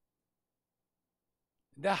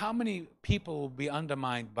 Now, how many people will be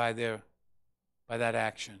undermined by that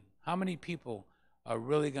action? How many people are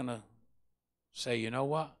really going to say, you know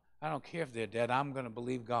what? I don't care if they're dead. I'm going to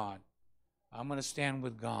believe God. I'm going to stand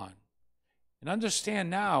with God. And understand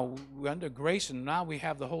now, we're under grace, and now we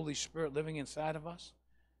have the Holy Spirit living inside of us.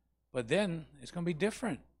 But then it's going to be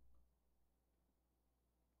different.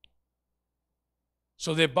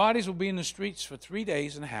 So their bodies will be in the streets for 3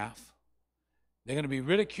 days and a half. They're going to be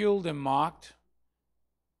ridiculed and mocked.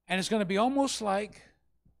 And it's going to be almost like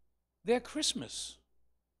their Christmas.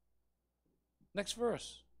 Next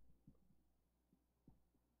verse.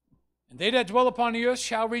 And they that dwell upon the earth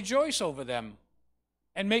shall rejoice over them,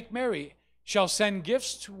 and make merry, shall send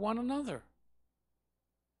gifts to one another.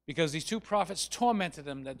 Because these two prophets tormented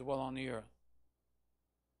them that dwell on the earth.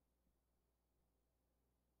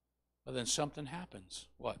 But then something happens.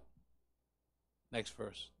 What? Next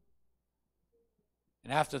verse.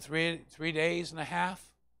 And after three days and a half,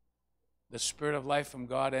 the Spirit of life from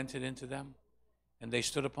God entered into them, and they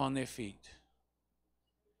stood upon their feet.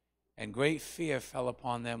 And great fear fell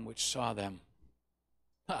upon them which saw them.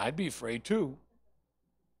 I'd be afraid too.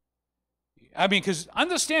 I mean, because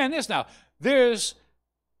understand this now. This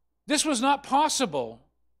was not possible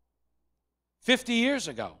 50 years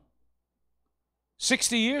ago,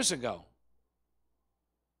 60 years ago.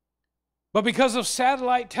 But because of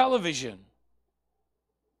satellite television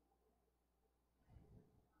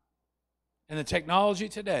and the technology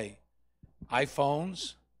today,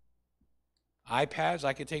 iPhones, iPads,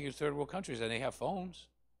 I could take you to third world countries and they have phones.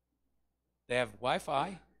 They have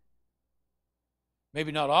Wi-Fi.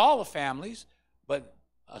 Maybe not all the families, but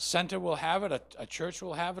a center will have it, a church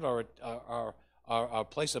will have it, or a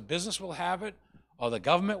place of business will have it, or the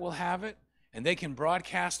government will have it, and they can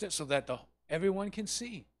broadcast it so that everyone can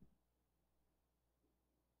see.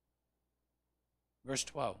 Verse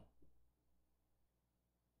 12.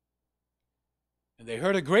 And they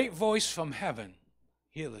heard a great voice from heaven.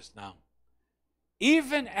 Hear this now.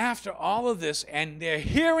 Even after all of this, and they're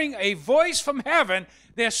hearing a voice from heaven,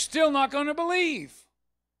 they're still not going to believe.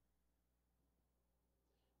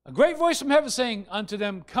 A great voice from heaven saying unto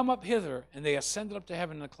them, come up hither. And they ascended up to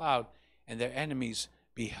heaven in a cloud, and their enemies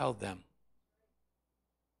beheld them.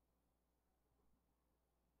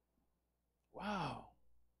 Wow.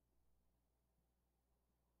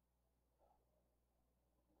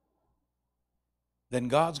 Then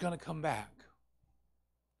God's going to come back.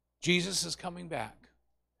 Jesus is coming back.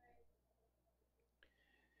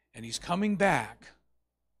 And he's coming back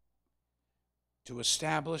to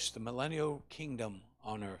establish the millennial kingdom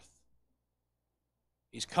on earth.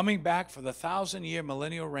 He's coming back for the 1,000-year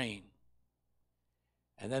millennial reign.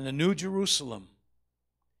 And then the new Jerusalem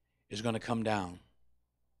is going to come down.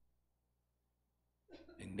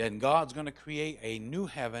 And then God's going to create a new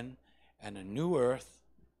heaven and a new earth,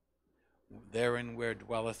 therein where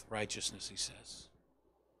dwelleth righteousness, he says.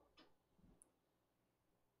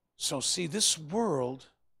 So see, this world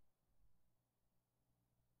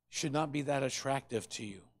should not be that attractive to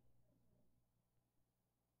you.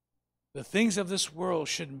 The things of this world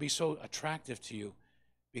shouldn't be so attractive to you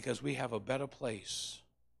because we have a better place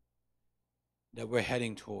that we're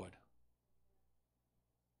heading toward.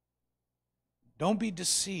 Don't be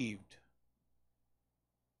deceived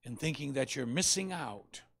in thinking that you're missing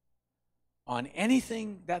out on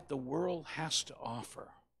anything that the world has to offer.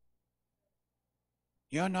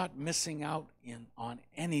 You're not missing out on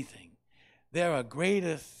anything. There are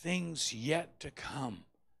greater things yet to come.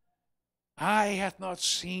 Eye hath not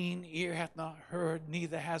seen, ear hath not heard,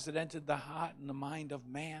 neither has it entered the heart and the mind of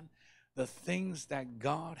man, the things that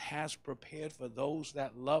God has prepared for those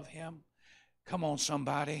that love him. Come on,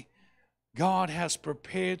 somebody. God has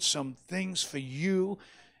prepared some things for you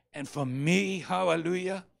and for me,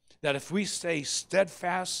 hallelujah, that if we stay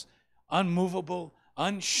steadfast, unmovable,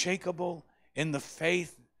 unshakable in the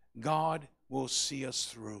faith, God will see us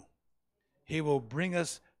through. He will bring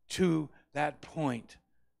us to that point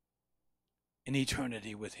in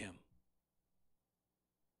eternity with him.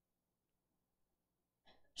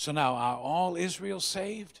 So now, are all Israel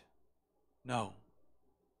saved? No.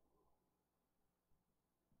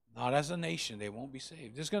 Not as a nation, they won't be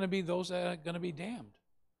saved. There's going to be those that are going to be damned.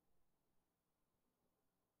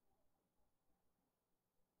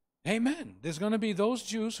 Amen. There's going to be those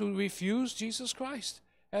Jews who refuse Jesus Christ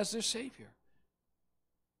as their Savior.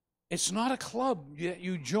 It's not a club that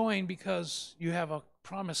you join because you have a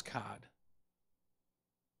promise card.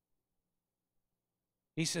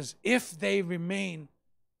 He says, if they remain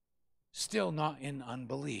still not in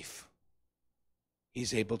unbelief,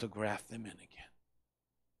 he's able to graft them in again.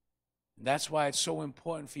 And that's why it's so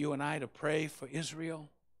important for you and I to pray for Israel,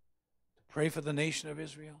 to pray for the nation of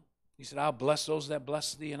Israel. He said, I'll bless those that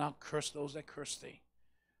bless thee, and I'll curse those that curse thee.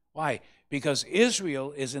 Why? Because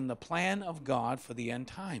Israel is in the plan of God for the end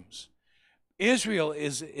times. Israel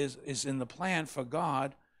is in the plan for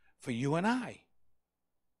God for you and I.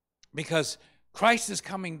 Because Christ is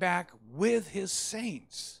coming back with his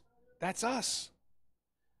saints. That's us.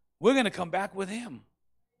 We're going to come back with him.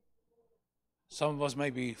 Some of us may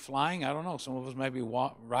be flying, I don't know. Some of us may be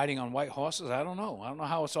riding on white horses, I don't know. I don't know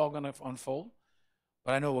how it's all going to unfold.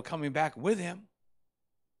 But I know we're coming back with him.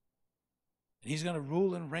 And he's going to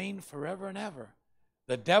rule and reign forever and ever.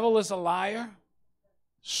 The devil is a liar.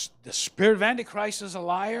 The spirit of Antichrist is a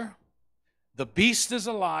liar. The beast is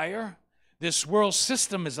a liar. This world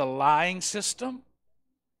system is a lying system.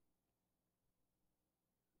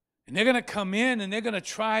 And they're going to come in and they're going to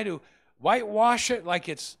try to whitewash it like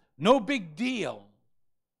it's no big deal.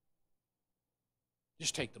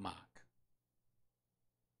 Just take the mark.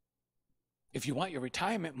 If you want your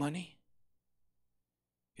retirement money,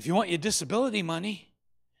 if you want your disability money,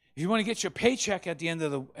 if you want to get your paycheck at the end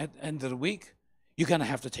of the week, you're going to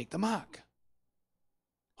have to take the mark.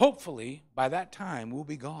 Hopefully, by that time, we'll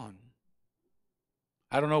be gone.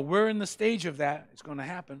 I don't know where in the stage of that it's going to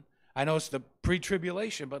happen. I know it's the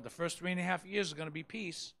pre-tribulation, but the first 3.5 years is going to be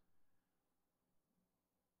peace.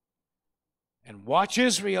 And watch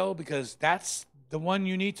Israel, because that's the one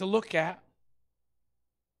you need to look at.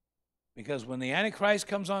 Because when the Antichrist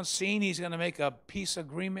comes on scene, he's going to make a peace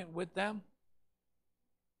agreement with them.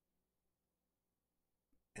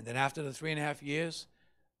 And then after the 3.5 years,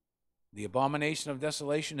 the abomination of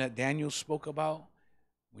desolation that Daniel spoke about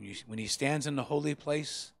When he stands in the holy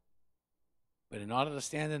place, but in order to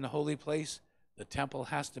stand in the holy place, the temple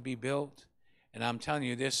has to be built. And I'm telling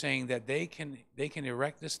you, they're saying that they can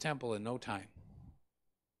erect this temple in no time.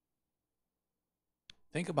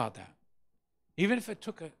 Think about that. Even if it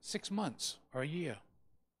took 6 months or a year.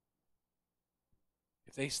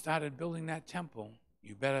 If they started building that temple,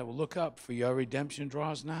 you better look up, for your redemption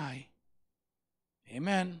draws nigh.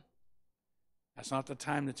 Amen. That's not the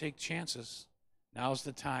time to take chances. Now's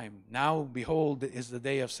the time. Now, behold, is the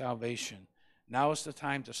day of salvation. Now is the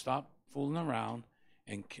time to stop fooling around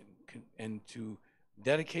and to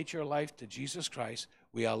dedicate your life to Jesus Christ.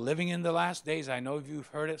 We are living in the last days. I know you've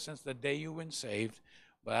heard it since the day you've been saved,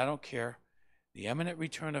 but I don't care. The imminent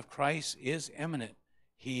return of Christ is imminent.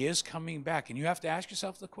 He is coming back. And you have to ask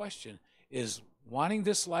yourself the question, is wanting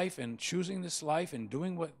this life and choosing this life and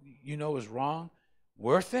doing what you know is wrong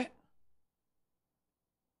worth it?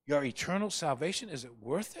 Your eternal salvation, is it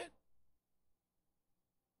worth it?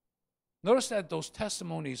 Notice that those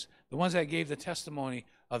testimonies, the ones that gave the testimony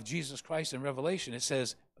of Jesus Christ in Revelation, it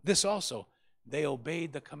says this also, they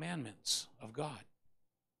obeyed the commandments of God.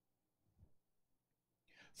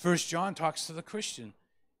 1 John talks to the Christian.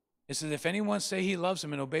 It says, if anyone say he loves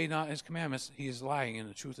him and obey not his commandments, he is lying and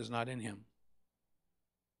the truth is not in him.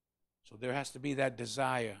 So there has to be that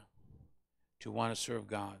desire to want to serve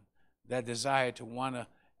God, that desire to want to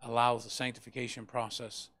allow the sanctification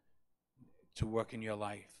process to work in your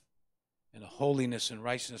life, and the holiness and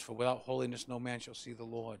righteousness, for without holiness no man shall see the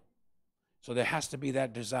Lord. So there has to be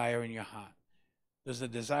that desire in your heart. There's a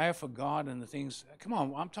desire for God and the things. Come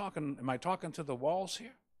on, am I talking to the walls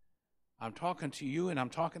here? I'm talking to you, and I'm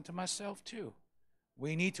talking to myself too.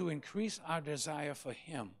 We need to increase our desire for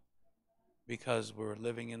Him because we're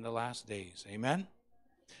living in the last days. Amen?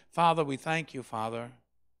 Father, we thank you, Father,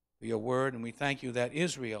 for your word, and we thank you that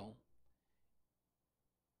Israel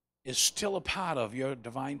is still a part of your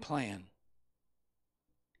divine plan.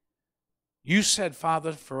 You said,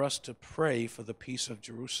 Father, for us to pray for the peace of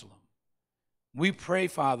Jerusalem. We pray,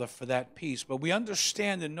 Father, for that peace, but we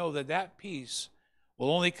understand and know that that peace will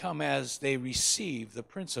only come as they receive the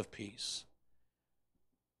Prince of Peace,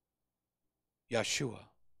 Yeshua.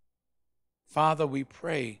 Father, we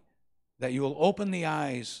pray that you will open the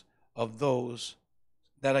eyes of those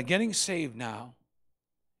that are getting saved now.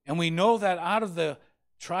 And we know that out of the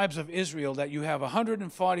tribes of Israel that you have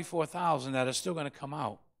 144,000 that are still going to come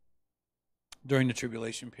out during the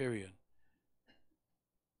tribulation period.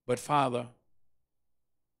 But Father,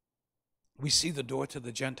 we see the door to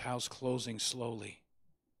the Gentiles closing slowly.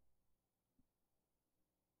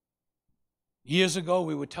 Years ago,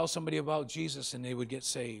 we would tell somebody about Jesus and they would get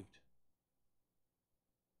saved.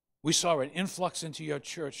 We saw an influx into your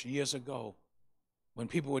church years ago when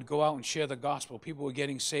people would go out and share the gospel. People were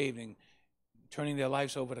getting saved and turning their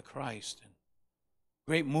lives over to Christ. And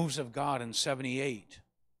great moves of God in 78.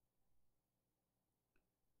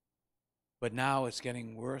 But now it's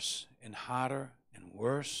getting worse and harder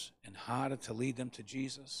to lead them to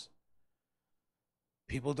Jesus.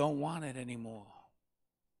 People don't want it anymore.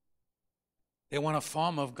 They want a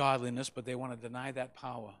form of godliness, but they want to deny that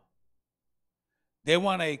power. They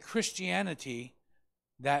want a Christianity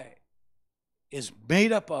that is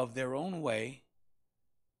made up of their own way,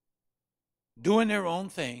 doing their own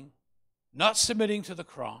thing, not submitting to the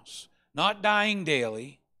cross, not dying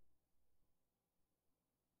daily.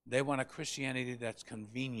 They want a Christianity that's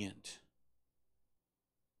convenient.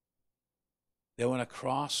 They want a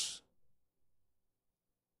cross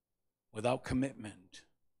without commitment.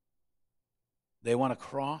 They want a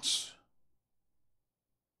cross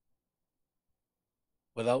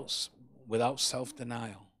without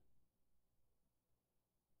self-denial.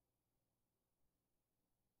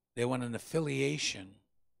 They want an affiliation,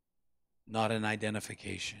 not an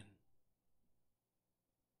identification.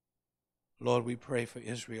 Lord, we pray for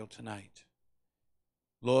Israel tonight.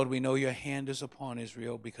 Lord, we know your hand is upon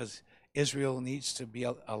Israel because Israel needs to be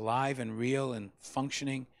alive and real and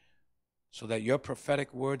functioning so that your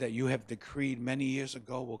prophetic word that you have decreed many years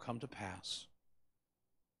ago will come to pass.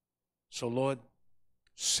 So, Lord,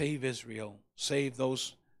 save Israel. Save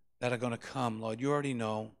those that are going to come. Lord, you already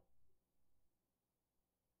know.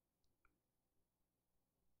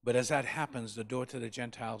 But as that happens, the door to the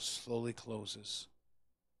Gentiles slowly closes.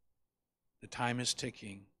 The time is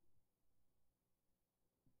ticking.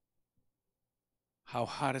 How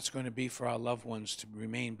hard it's going to be for our loved ones to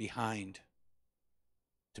remain behind,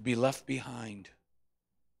 to be left behind,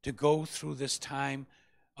 to go through this time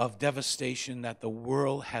of devastation that the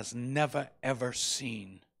world has never, ever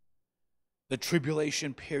seen. The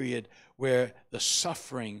tribulation period where the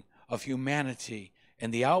suffering of humanity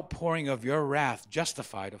and the outpouring of your wrath,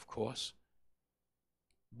 justified, of course,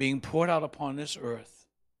 being poured out upon this earth,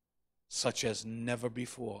 such as never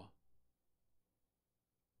before.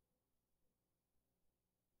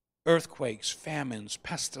 Earthquakes, famines,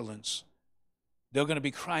 pestilence. They're going to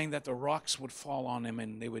be crying that the rocks would fall on them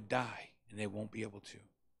and they would die, and they won't be able to.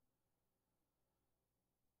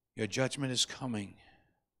 Your judgment is coming,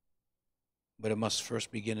 but it must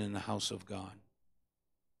first begin in the house of God.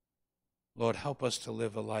 Lord, help us to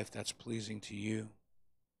live a life that's pleasing to you,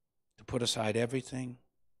 to put aside everything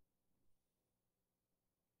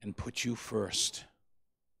and put you first.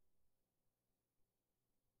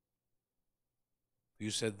 You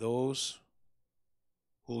said those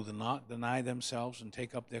who will not deny themselves and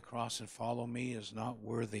take up their cross and follow me is not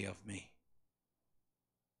worthy of me.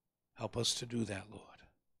 Help us to do that, Lord.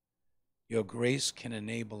 Your grace can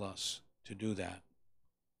enable us to do that.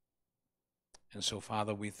 And so,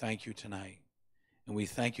 Father, we thank you tonight. And we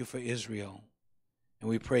thank you for Israel. And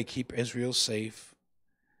we pray, keep Israel safe.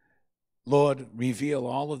 Lord, reveal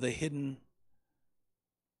all of the hidden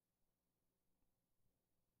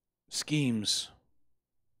schemes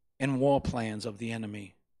and war plans of the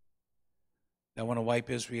enemy that want to wipe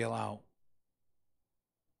Israel out.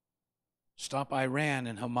 Stop Iran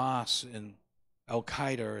and Hamas and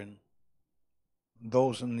Al-Qaeda and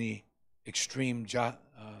those in the extreme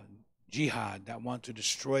jihad that want to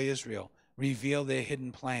destroy Israel. Reveal their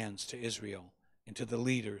hidden plans to Israel and to the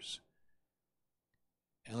leaders.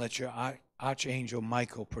 And let your Archangel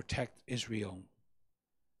Michael protect Israel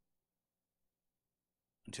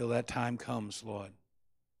until that time comes, Lord,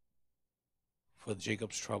 for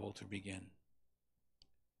Jacob's trouble to begin.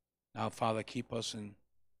 Now, Father, keep us and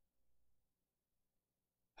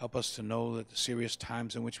help us to know that the serious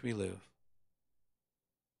times in which we live.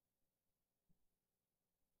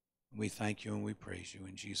 We thank you and we praise you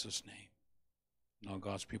in Jesus' name. And all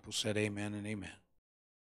God's people said amen and amen.